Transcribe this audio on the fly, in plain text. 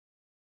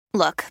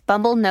Look,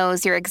 Bumble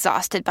knows you're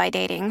exhausted by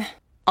dating.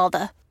 All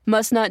the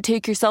must not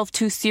take yourself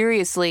too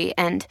seriously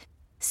and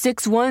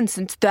 6'1"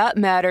 since that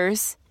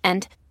matters.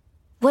 And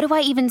what do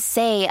I even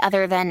say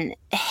other than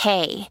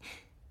hey?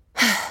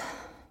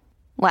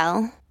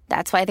 Well,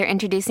 that's why they're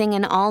introducing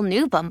an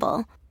all-new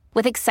Bumble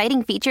with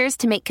exciting features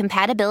to make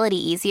compatibility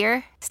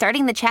easier,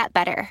 starting the chat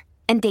better,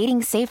 and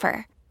dating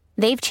safer.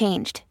 They've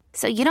changed,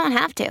 so you don't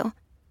have to.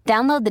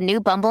 Download the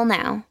new Bumble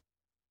now.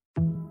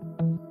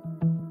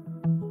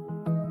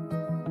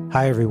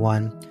 Hi,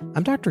 everyone.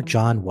 I'm Dr.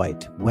 John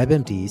White,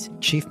 WebMD's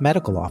Chief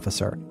Medical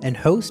Officer and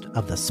host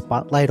of the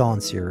Spotlight On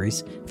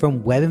series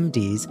from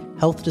WebMD's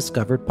Health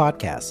Discovered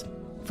podcast.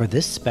 For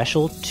this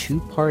special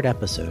two-part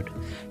episode,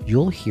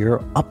 you'll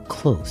hear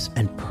up-close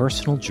and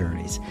personal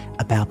journeys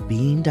about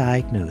being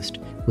diagnosed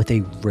with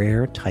a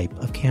rare type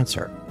of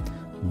cancer,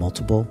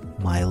 multiple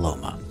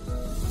myeloma.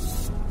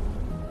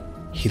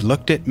 He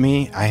looked at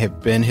me. I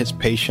have been his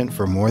patient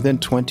for more than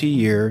 20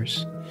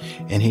 years.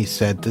 And he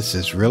said, "This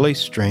is really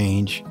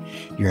strange.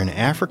 You're an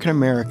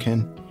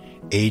African-American,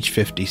 age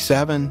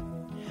 57.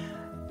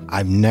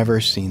 I've never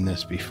seen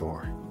this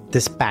before."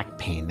 This back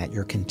pain that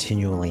you're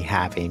continually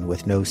having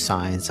with no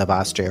signs of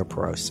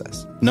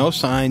osteoporosis. No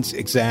signs,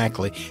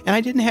 exactly. And I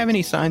didn't have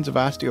any signs of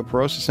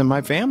osteoporosis in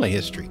my family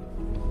history.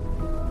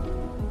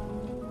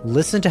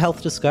 Listen to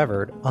Health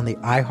Discovered on the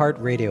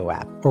iHeartRadio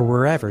app or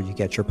wherever you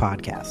get your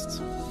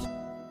podcasts.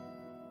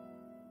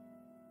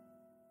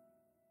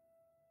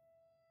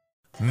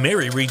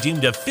 Mary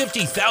redeemed a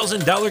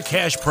 $50,000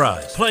 cash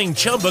prize playing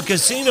Chumba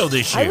Casino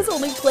this year. I was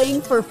only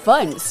playing for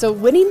fun, so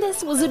winning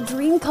this was a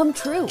dream come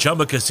true.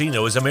 Chumba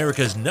Casino is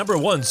America's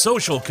 #1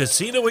 social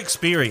casino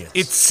experience.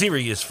 It's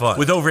serious fun.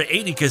 With over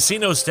 80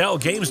 casino-style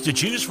games to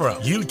choose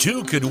from, you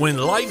too could win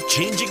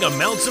life-changing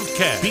amounts of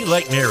cash. Be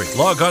like Mary.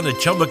 Log on to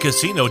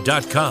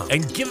ChumbaCasino.com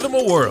and give them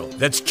a whirl.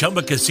 That's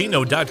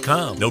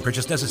ChumbaCasino.com. No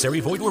purchase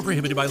necessary. Void where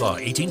prohibited by law.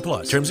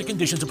 18+. Terms and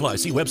conditions apply.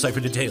 See website for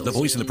details. The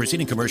voice in the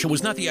preceding commercial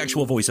was not the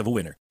actual voice of a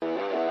winner.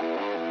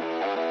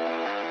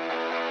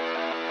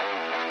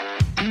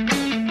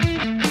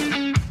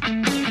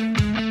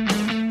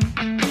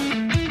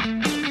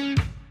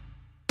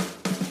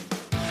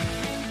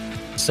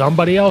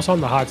 Somebody else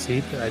on the hot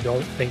seat that I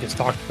don't think is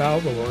talked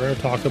about, but we're going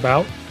to talk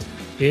about,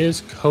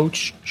 is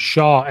Coach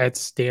Shaw at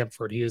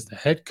Stanford. He is the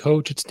head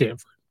coach at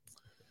Stanford.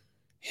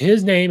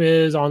 His name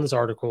is on this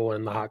article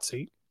in the hot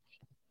seat.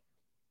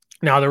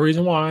 Now, the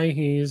reason why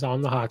he's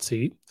on the hot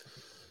seat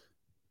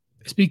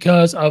is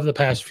because of the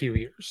past few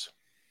years.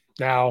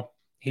 Now,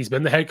 he's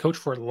been the head coach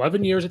for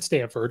 11 years at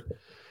Stanford.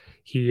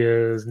 He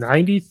is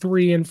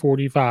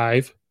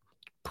 93-45.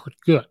 Pretty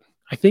good.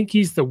 I think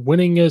he's the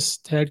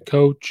winningest head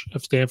coach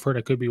of Stanford.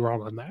 I could be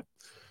wrong on that.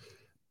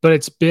 But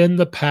it's been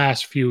the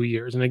past few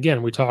years. And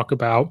again, we talk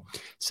about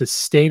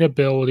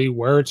sustainability,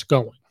 where it's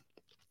going.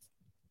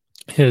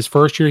 His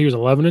first year, he was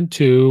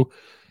 11-2,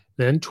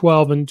 then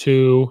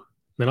 12-2,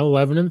 then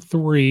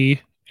 11-3,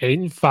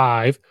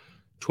 8-5,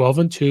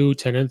 12-2,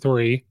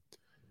 10-3,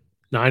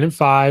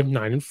 9-5,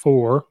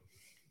 9-4.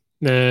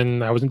 Then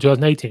that was in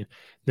 2018.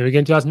 Then we get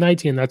in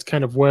 2019. That's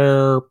kind of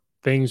where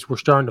things were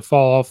starting to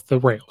fall off the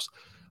rails.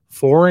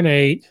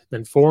 4-8,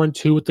 then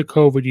 4-2 with the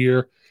COVID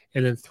year,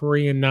 and then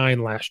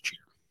 3-9 last year.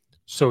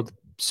 So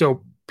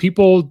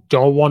people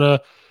don't want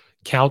to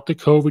count the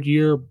COVID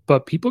year,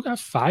 but people got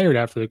fired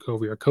after the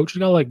COVID year. Coaches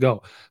got let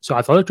go. So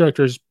athletic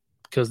directors,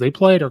 because they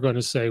played, are going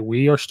to say,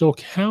 we are still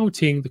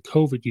counting the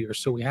COVID year.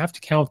 So we have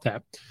to count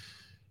that,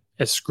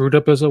 as screwed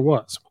up as it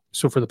was.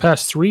 So for the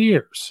past 3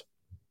 years,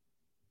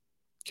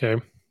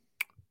 okay,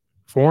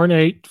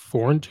 4-8,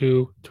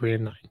 4-2,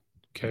 3-9,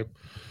 okay.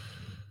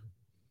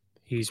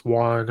 He's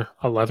won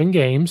 11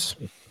 games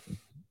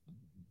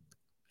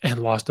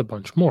and lost a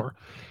bunch more.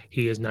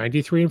 He is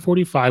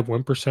 93-45,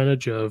 win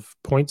percentage of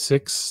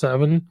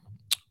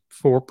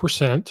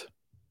 0.674%.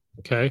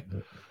 Okay.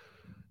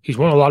 He's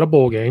won a lot of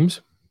bowl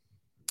games.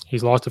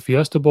 He's lost a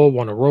Fiesta Bowl,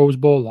 won a Rose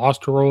Bowl,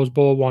 lost a Rose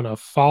Bowl, won a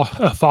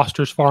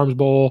Foster's Farms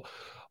Bowl,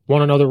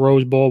 won another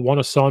Rose Bowl, won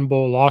a Sun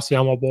Bowl, lost the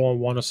Alamo Bowl, and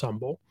won a Sun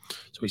Bowl.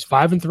 So he's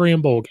 5-3 in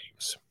bowl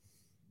games.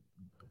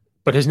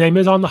 But his name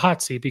is on the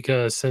hot seat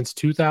because since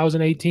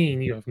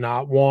 2018, you have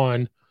not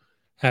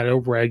had a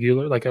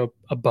regular, like a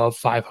above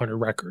 500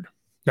 record.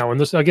 Now, in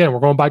this, again, we're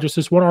going by just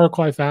this one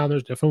article I found.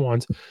 There's different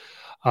ones.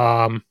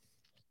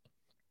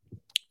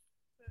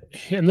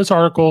 In this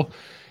article,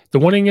 the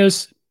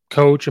winningest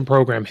coach and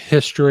program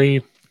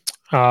history.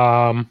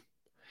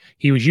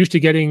 He was used to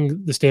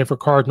getting the Stanford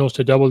Cardinals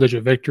to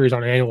double-digit victories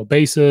on an annual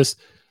basis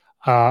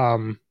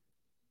over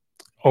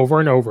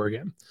and over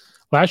again.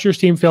 Last year's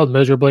team failed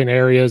miserably in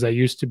areas that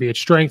used to be its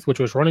strength, which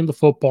was running the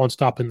football and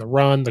stopping the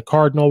run. The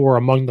Cardinals were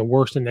among the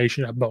worst in the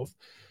nation at both.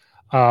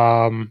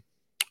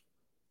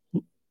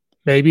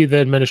 Maybe the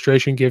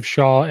administration gives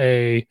Shaw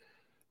a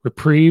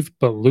reprieve,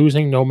 but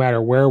losing no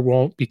matter where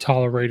won't be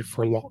tolerated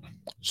for long.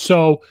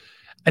 So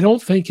I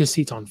don't think his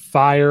seat's on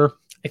fire.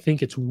 I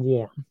think it's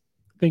warm.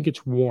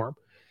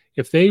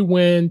 If they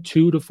win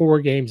 2 to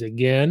 4 games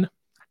again,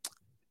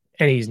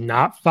 and he's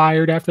not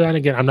fired after that,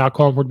 again, I'm not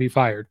calling for him to be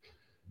fired.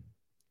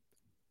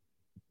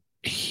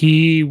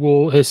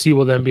 his seat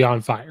will then be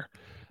on fire.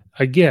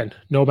 Again,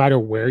 no matter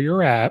where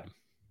you're at,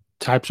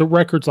 types of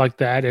records like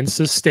that and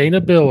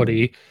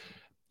sustainability,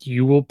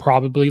 you will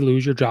probably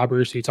lose your job or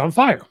your seat's on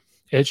fire.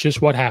 It's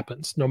just what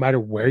happens, no matter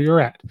where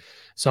you're at.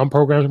 Some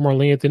programs are more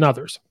lenient than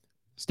others.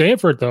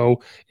 Stanford,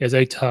 though, is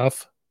a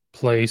tough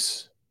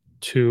place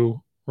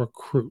to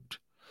recruit.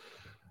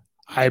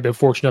 I've been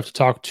fortunate enough to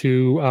talk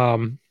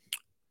to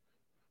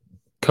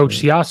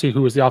Coach Siasi,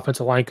 who is the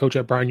offensive line coach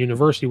at Brown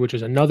University, which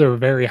is another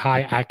very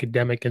high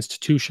academic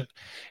institution.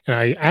 And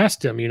I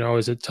asked him,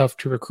 is it tough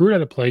to recruit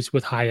at a place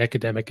with high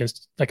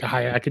academics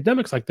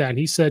like that? And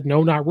he said,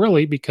 no, not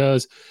really,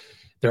 because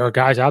there are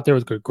guys out there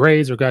with good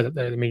grades. There are guys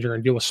that means you're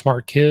going to deal with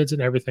smart kids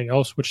and everything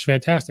else, which is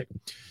fantastic.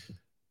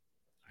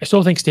 I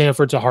still think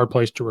Stanford's a hard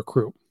place to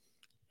recruit.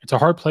 It's a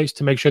hard place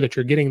to make sure that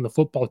you're getting the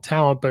football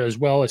talent, but as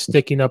well as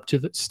standing up to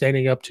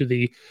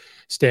the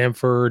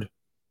Stanford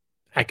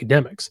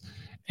academics.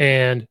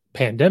 And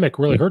pandemic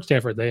really hurt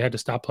Stanford. They had to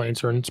stop playing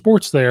certain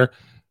sports there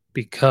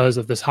because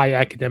of this high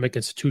academic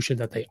institution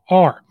that they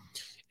are.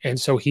 And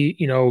so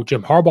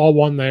Jim Harbaugh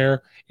won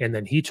there, and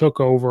then he took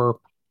over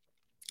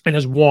and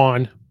has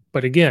won.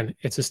 But again,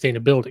 it's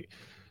sustainability.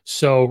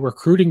 So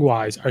recruiting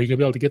wise, are you going to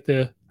be able to get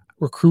the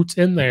recruits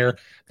in there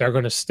that are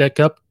going to stick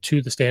up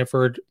to the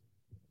Stanford,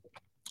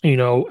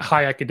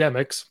 high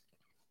academics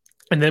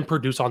and then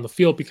produce on the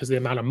field because of the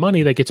amount of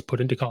money that gets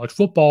put into college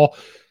football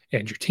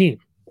and your team?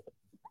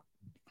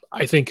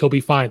 I think he'll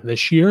be fine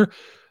this year.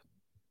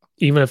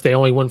 Even if they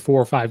only win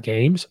 4 or 5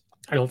 games,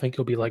 I don't think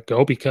he'll be let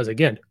go because,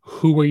 again,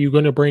 who are you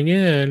going to bring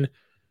in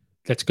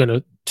that's going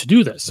to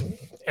do this?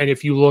 And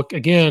if you look,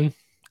 again,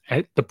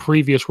 at the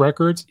previous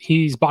records,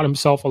 he's bought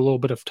himself a little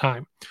bit of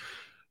time.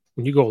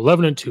 When you go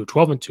 11-2,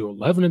 12-2,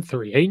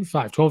 11-3,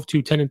 8-5,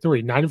 12-2,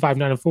 10-3, 9-5,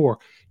 9-4,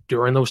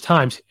 during those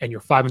times, and you're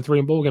 5-3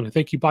 in bowl games, I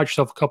think you bought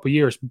yourself a couple of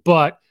years,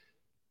 but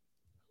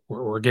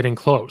we're getting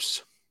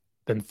close.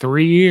 Then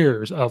 3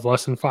 years of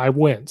less than 5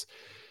 wins.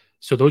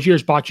 So those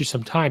years bought you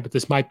some time, but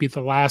this might be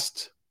the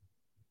last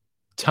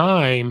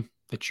time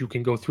that you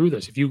can go through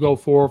this. If you go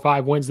 4 or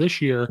 5 wins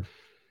this year,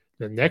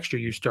 then next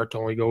year you start to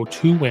only go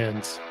 2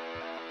 wins.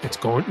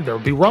 There'll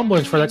be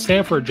rumblings for that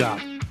Stanford job.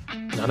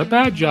 Not a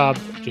bad job,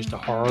 just a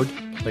hard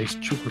place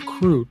to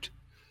recruit.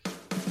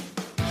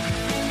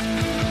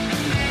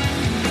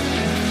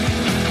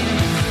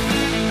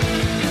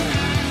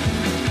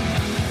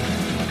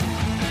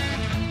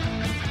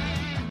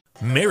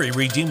 Mary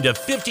redeemed a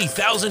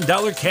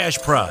 $50,000 cash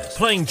prize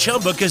playing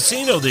Chumba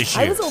Casino this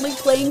year. I was only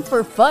playing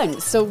for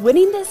fun, so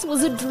winning this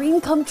was a dream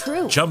come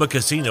true. Chumba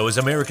Casino is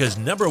America's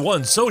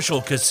 #1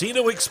 social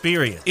casino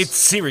experience. It's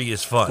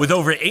serious fun. With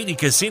over 80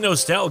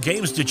 casino-style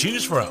games to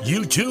choose from,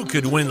 you too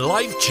could win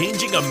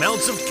life-changing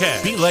amounts of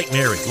cash. Be like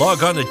Mary.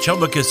 Log on to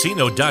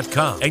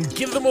ChumbaCasino.com and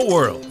give them a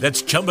whirl.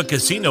 That's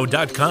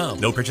ChumbaCasino.com.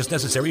 No purchase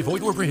necessary.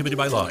 Void or prohibited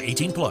by law.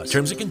 18+.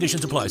 Terms and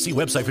conditions apply. See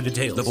website for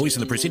details. The voice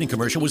in the preceding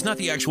commercial was not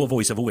the actual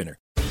voice of a winner.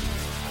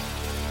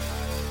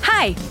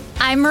 Hi,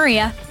 I'm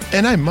Maria.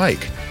 And I'm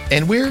Mike.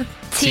 And we're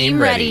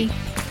Team Ready.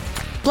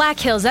 Black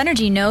Hills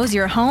Energy knows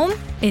your home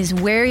is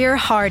where your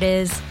heart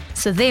is,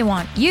 so they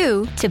want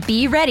you to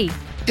be ready.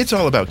 It's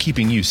all about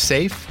keeping you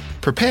safe,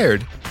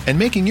 prepared, and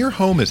making your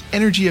home as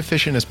energy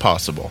efficient as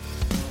possible.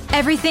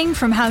 Everything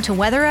from how to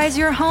weatherize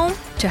your home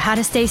to how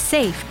to stay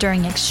safe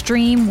during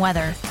extreme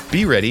weather.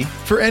 Be ready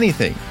for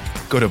anything.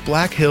 Go to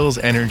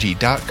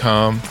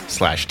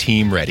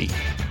blackhillsenergy.com/teamready.